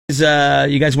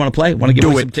You guys want to play? Want to give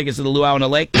away some tickets to the Luau on the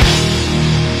Lake?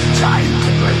 Time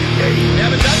to play the game. We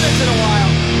haven't done this in a while.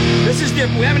 This is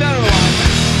different. We haven't done it in a while.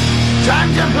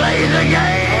 Time to play the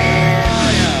game.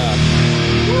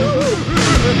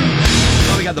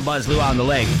 Well, we got the Buzz Luau on the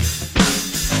Lake.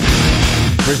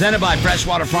 Presented by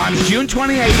Freshwater Farms, June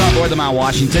 28th on board the Mount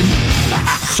Washington.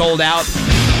 Sold out.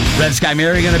 Red Sky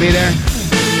Mary going to be there.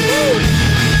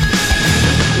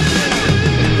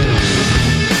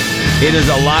 It is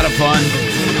a lot of fun.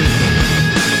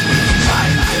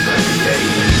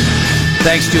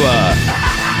 Thanks to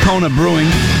Kona Brewing.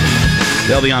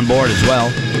 They'll be on board as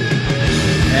well.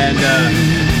 And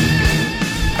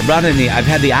I brought in I've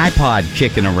had the iPod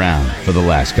kicking around for the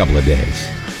last couple of days.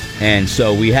 And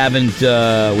so we haven't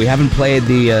played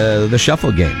the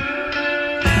shuffle game.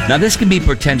 Now this can be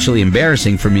potentially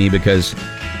embarrassing for me because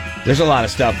there's a lot of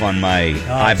stuff on my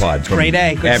iPod. Great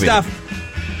A, good stuff.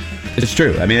 It's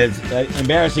true. I mean, it's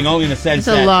embarrassing only in the sense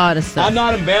that... It's a lot of stuff. I'm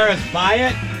not embarrassed by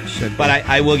it, but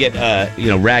I will get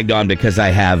ragged on because I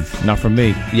have... Not from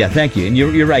me. Yeah, thank you. And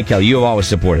you're right, Kelly. You have always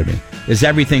supported me. There's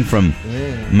everything from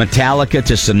Metallica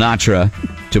to Sinatra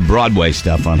to Broadway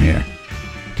stuff on here.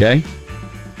 Okay?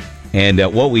 And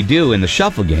what we do in the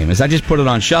shuffle game is I just put it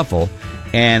on shuffle,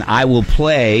 and I will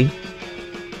play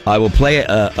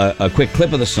a quick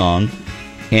clip of the song,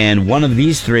 and one of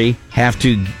these three have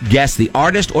to guess the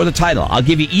artist or the title. I'll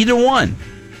give you either one.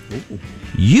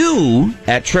 You,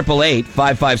 at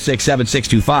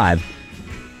 888-556-7625,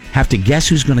 have to guess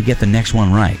who's going to get the next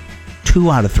one right.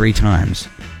 2 out of 3 times.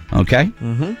 Okay?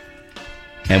 Mm-hmm.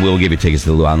 And we'll give you tickets to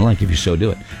the Luau on the Lake if you so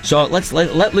do it. So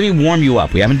let me warm you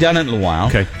up. We haven't done it in a while.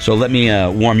 Okay. So let me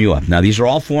warm you up. Now, these are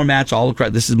all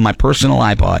formats. This is my personal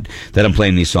iPod that I'm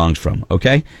playing these songs from.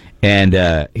 Okay? And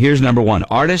here's number 1.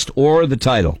 Artist or the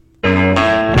title?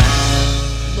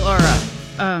 Laura.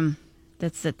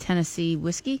 That's the Tennessee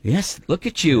Whiskey? Yes. Look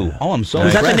at you. Oh, I'm so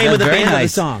Is that impressed. the name of the Very band nice. or the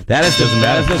song? That is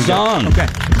the song. Okay.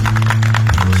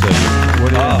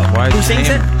 Who sings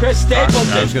it? Chris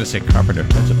Stapleton. I was going to say Carpenter.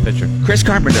 That's a pitcher. Chris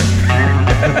Carpenter.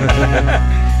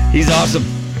 He's awesome.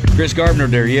 Chris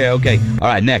Carpenter. Yeah, okay. All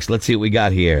right, next. Let's see what we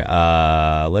got here.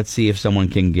 Let's see if someone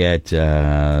can get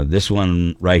this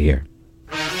one right here.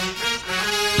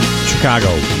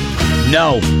 Chicago.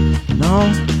 No.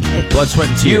 Blood, Sweat,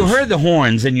 and Tears. You heard the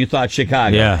horns and you thought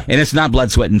Chicago. Yeah. And it's not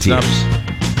Blood, Sweat, and Tears.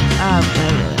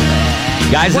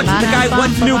 Guys,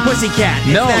 What's New Pussycat?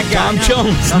 No, that guy. Tom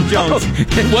Jones. Tom Jones.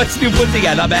 What's New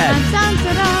Pussycat? Not bad.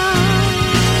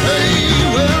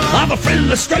 I'm a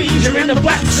friendless stranger in a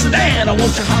black sedan. I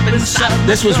want you hop inside.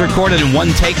 This was recorded in one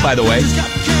take, by the way.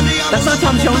 That's not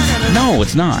Tom Jones? No,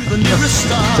 it's not.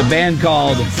 It's a band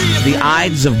called The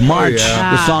Ides of March. Oh,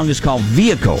 yeah. The song is called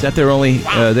Vehicle. Is that their only...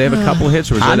 they have a couple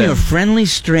hits, or is that I'm it? your friendly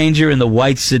stranger in the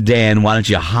white sedan. Why don't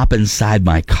you hop inside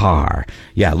my car?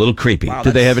 Yeah, a little creepy. Wow,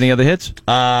 did they have any other hits?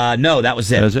 No, that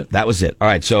was it. That was it? That was it. All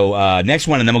right, so next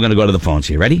one, and then we're going to go to the phones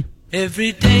here. Ready?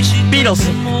 Beatles.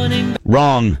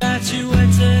 Wrong.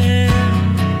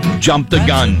 Jump the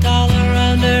gun. Paul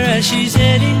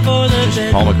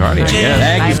McCartney, I guess.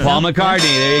 Thank you, Paul McCartney.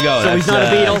 There you go. So he's not a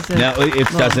Beatle? No, it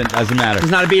doesn't matter. He's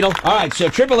not a Beatle? All right, so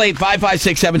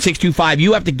 888-556-7625.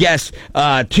 You have to guess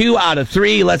 2 out of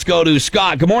 3. Let's go to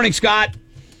Scott. Good morning, Scott.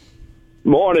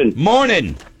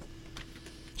 Morning.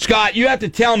 Scott, you have to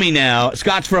tell me now.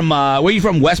 Scott's from, where are you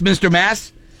from, Westminster,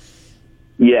 Mass?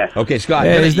 Yes. Okay, Scott.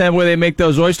 Hey, isn't that where they make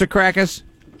those oyster crackers?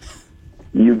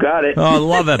 You got it. Oh, I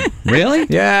love them. Really?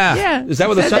 Yeah. Yeah. Is that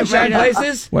where the Sunshine place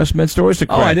is? Westminster oyster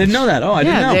crackers. Oh, I didn't know that. Oh, I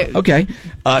didn't know. Okay.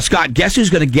 Scott, guess who's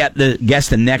going to guess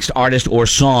the next artist or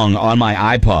song on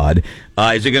my iPod?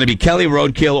 Is it going to be Kelly,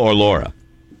 Roadkill, or Laura?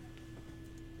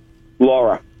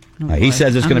 Laura. He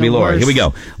says it's going to be Laura. Here we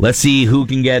go. Let's see who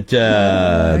can get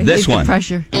this one.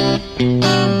 Pressure.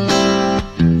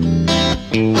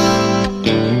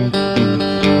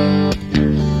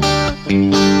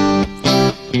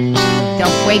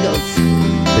 Del Fuegos.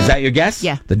 Is that your guess?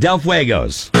 Yeah. The Del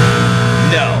Fuegos.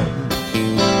 No.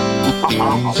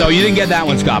 So you didn't get that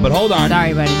one, Scott, but hold on.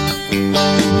 Sorry, buddy.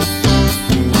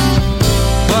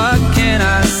 What can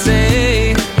I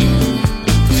say?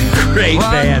 Great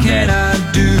What band, can man.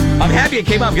 I do? I'm happy it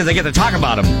came up because I get to talk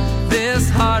about them. This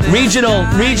heart is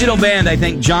Regional band, I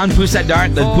think. John Poussette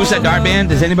Dart, the Poussette Dart band.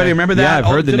 Does anybody remember that? Yeah, I've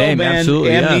heard the Old name, band, absolutely,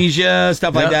 yeah. Amnesia,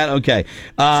 stuff like that. Okay.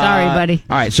 Sorry, buddy.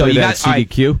 All right, so Play you that got all right,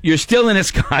 CDQ. You're still in it,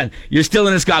 Scott.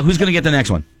 Who's going to get the next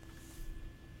one?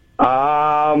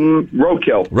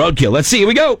 Roadkill. Roadkill. Let's see. Here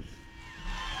we go.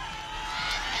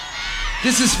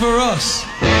 This is for us.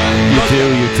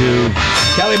 You too.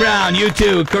 Kelly Brown, you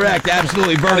too. Correct.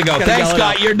 Absolutely. Vertigo. Thanks,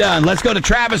 Scott. You're done. Let's go to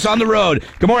Travis on the road.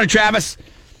 Good morning, Travis.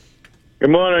 Good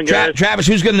morning, guys. Travis,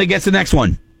 who's going to get the next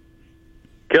one?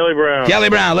 Kelly Brown. Kelly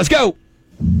Brown, let's go.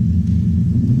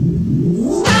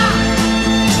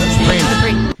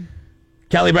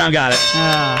 Kelly Brown got it.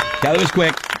 Kelly was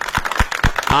quick.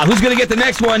 Who's going to get the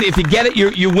next one? If you get it,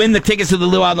 you win the tickets to the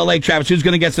Luau on the Lake. Travis, who's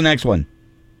going to get the next one?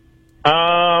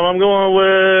 I'm going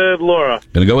with Laura.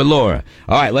 Going to go with Laura.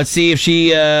 All right, let's see if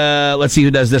she. Let's see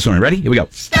who does this one. Ready? Here we go.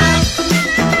 Jackson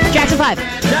 5.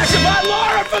 Jackson 5,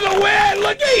 Laura for the win.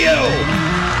 Look at you.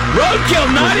 Roadkill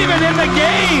not even in the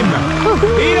game.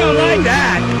 He don't like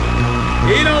that.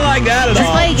 He don't like that at Let's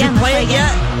all. play again. Play it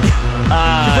yet?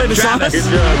 Play the song? Travis. Good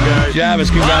job, guys. Travis,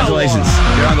 congratulations.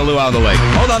 You're on the Luau of the Lake.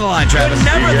 Hold on the line, Travis.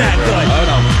 Never that good. Oh,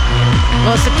 no.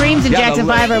 Well, Supremes and Yeah, Jackson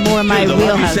the- 5 are more in my Dude, the one you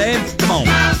wheelhouse. saved? Come on.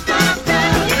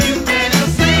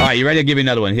 All right, you ready? I'll give you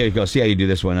another one. Here you go. See how you do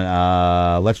this one.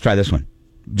 Let's try this one.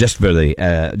 Just for the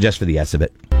S of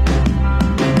it. Carry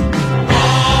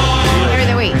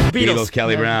the weight. Beatles,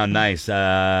 Kelly Brown. Nice.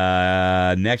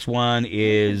 Next one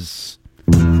is...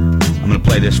 I'm going to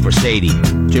play this for Sadie.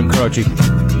 Jim Croce.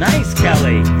 Nice,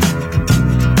 Kelly.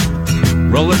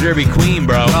 Roller Derby Queen,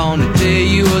 bro.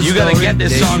 You gotta get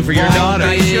this song for your daughter.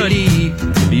 I should.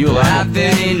 You I allowed.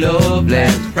 fell in love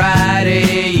last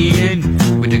Friday evening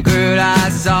with the girl I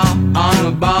saw on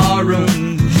a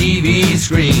ballroom TV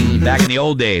screen. Back in the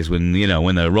old days when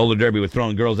the roller derby was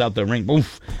throwing girls out the ring.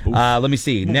 Oof. Let me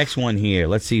see. Next one here.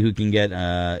 Let's see who can get.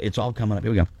 It's all coming up.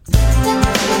 Here we go.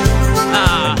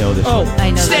 I know this one. I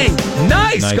know Sting. that.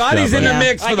 Nice. Nice Scotty's job, in the buddy.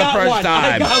 mix for I the got first one. I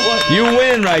time. got one. You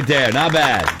win right there. Not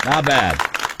bad. Not bad.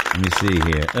 Let me see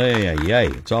here. Yay.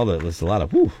 It's all it's a lot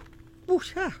of. Whew.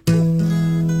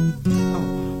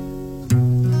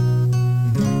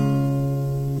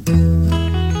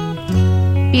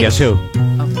 Guess who?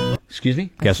 Excuse me?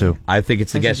 Guess who? I think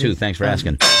it's the Guess Who. Thanks for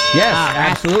asking. Yes,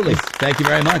 absolutely. Thank you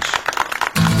very much.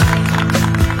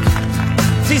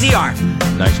 CZR.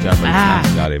 Nice job, buddy.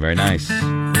 Scotty, very nice. We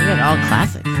got all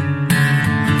classics.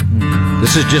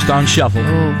 This is just on shuffle.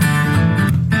 Oh,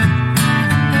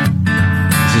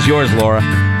 This is yours, Laura.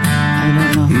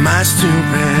 I don't know. My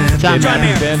stupid. John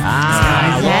Mayer. Ben.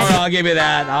 Laura, I'll give you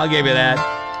that.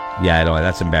 Yeah, I don't.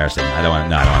 That's embarrassing. I don't want.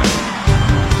 No, I don't want it.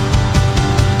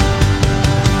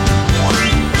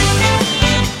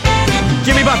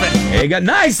 Jimmy Buffett. There you go.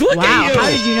 Nice. Look Wow, at you. how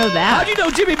did you know that? How'd you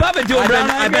know Jimmy Buffett doing Brown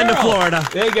Eyed I've been to Girl? Florida.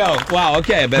 There you go. Wow.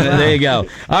 Okay. There you go.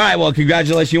 All right. Well,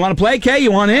 congratulations. You want to play, Kay?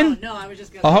 You want in? No, I was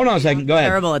just going Oh, hold on a second. Go ahead.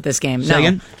 terrible at this game. Say No,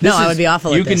 again? no, This I is- would be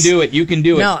awful You at can this. do it. You can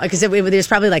do it. No, because there's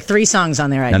probably like 3 songs on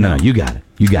there. No. You got it.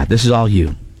 You got it. This is all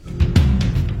you.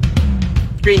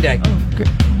 Green Day.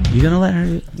 You gonna let her?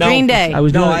 No. Green Day. I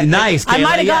was No, doing I- nice. I Kayla.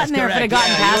 might have Yes, gotten there if I'd correct. have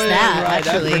gotten past you were that, right. That's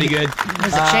actually. pretty good.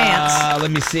 There's a chance.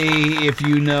 Let me see if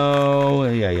you know.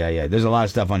 Yeah. There's a lot of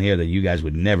stuff on here that you guys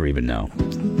would never even know.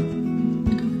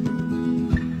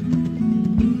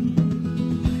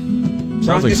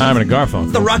 Sounds like Simon and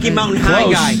Garfunkel. The Rocky Mountain High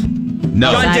Close. guy.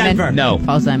 No. John Simon. Denver. No.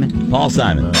 Paul Simon. Paul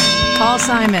Simon. Paul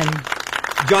Simon.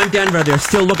 John Denver. They're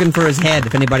still looking for his head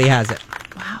if anybody has it.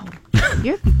 Wow.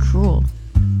 You're cruel.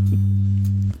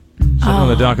 Sitting on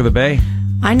the dock of the bay.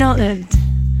 I know that.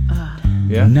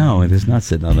 Yeah. No, it is not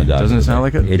sitting on the dock. Doesn't it sound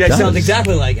like it? It That does. sounds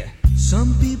exactly like it.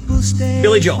 Some people stay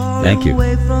Billy Joel. Thank you.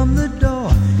 away from the door.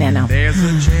 Yeah, no. There's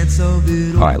a chance of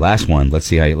it All right, last one. Let's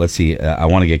see. I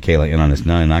want to get Kayla in on this.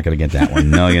 No, you're not going to get that one.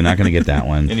 No, you're not going to get that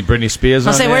one. Any Britney Spears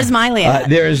I'll on say, there? where's Miley at?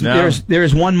 There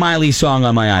is one Miley song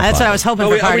on my iPod. That's what I was hoping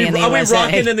for. Party in the are we USA.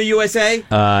 rocking in the USA?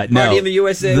 No. Party in the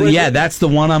USA? What is Yeah, it? that's the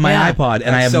one on my Yeah. iPod,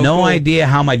 and I have That's so no cool. idea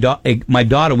how my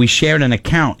daughter. We shared an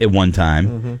account at one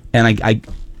time, and I The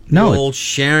no. old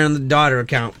Sharon the daughter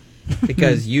account.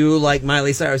 Because you like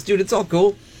Miley Cyrus. Dude, it's all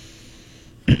cool.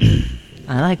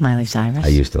 I like Miley Cyrus. I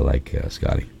used to like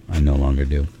Scotty. I no longer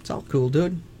do. It's all cool,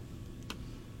 dude.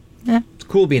 Yeah. It's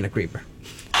cool being a creeper.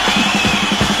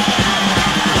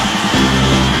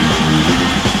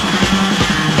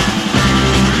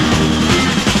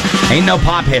 Ain't no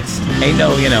pop hits. Ain't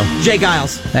no, Jay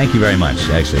Giles. Thank you very much.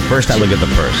 Actually, first I look at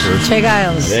the purse. Che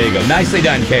Giles. There you go. Nicely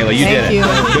done, Kayla. You Thank did you.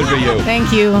 it. Good for you.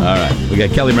 Thank you. All right, we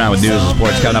got Kelly Brown with news and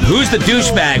sports coming up. Who's the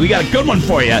douchebag? We got a good one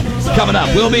for you coming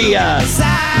up. We'll be.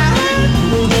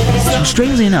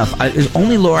 Strangely enough,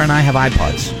 only Laura and I have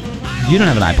iPods. You don't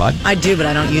have an iPod. I do, but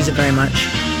I don't use it very much.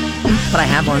 But I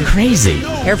have one. Crazy.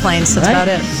 Airplanes, that's Right? about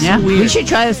it. Yeah, we should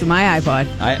try this with my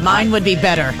iPod. Mine would be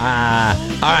better. All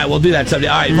right, we'll do that someday.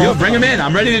 All right, bring him in.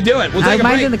 I'm ready to do it. We'll take a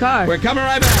Mine's break. in the car. We're coming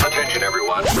right back. Attention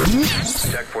everyone.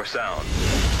 Check for sound.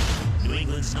 New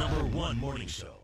England's #1 morning show.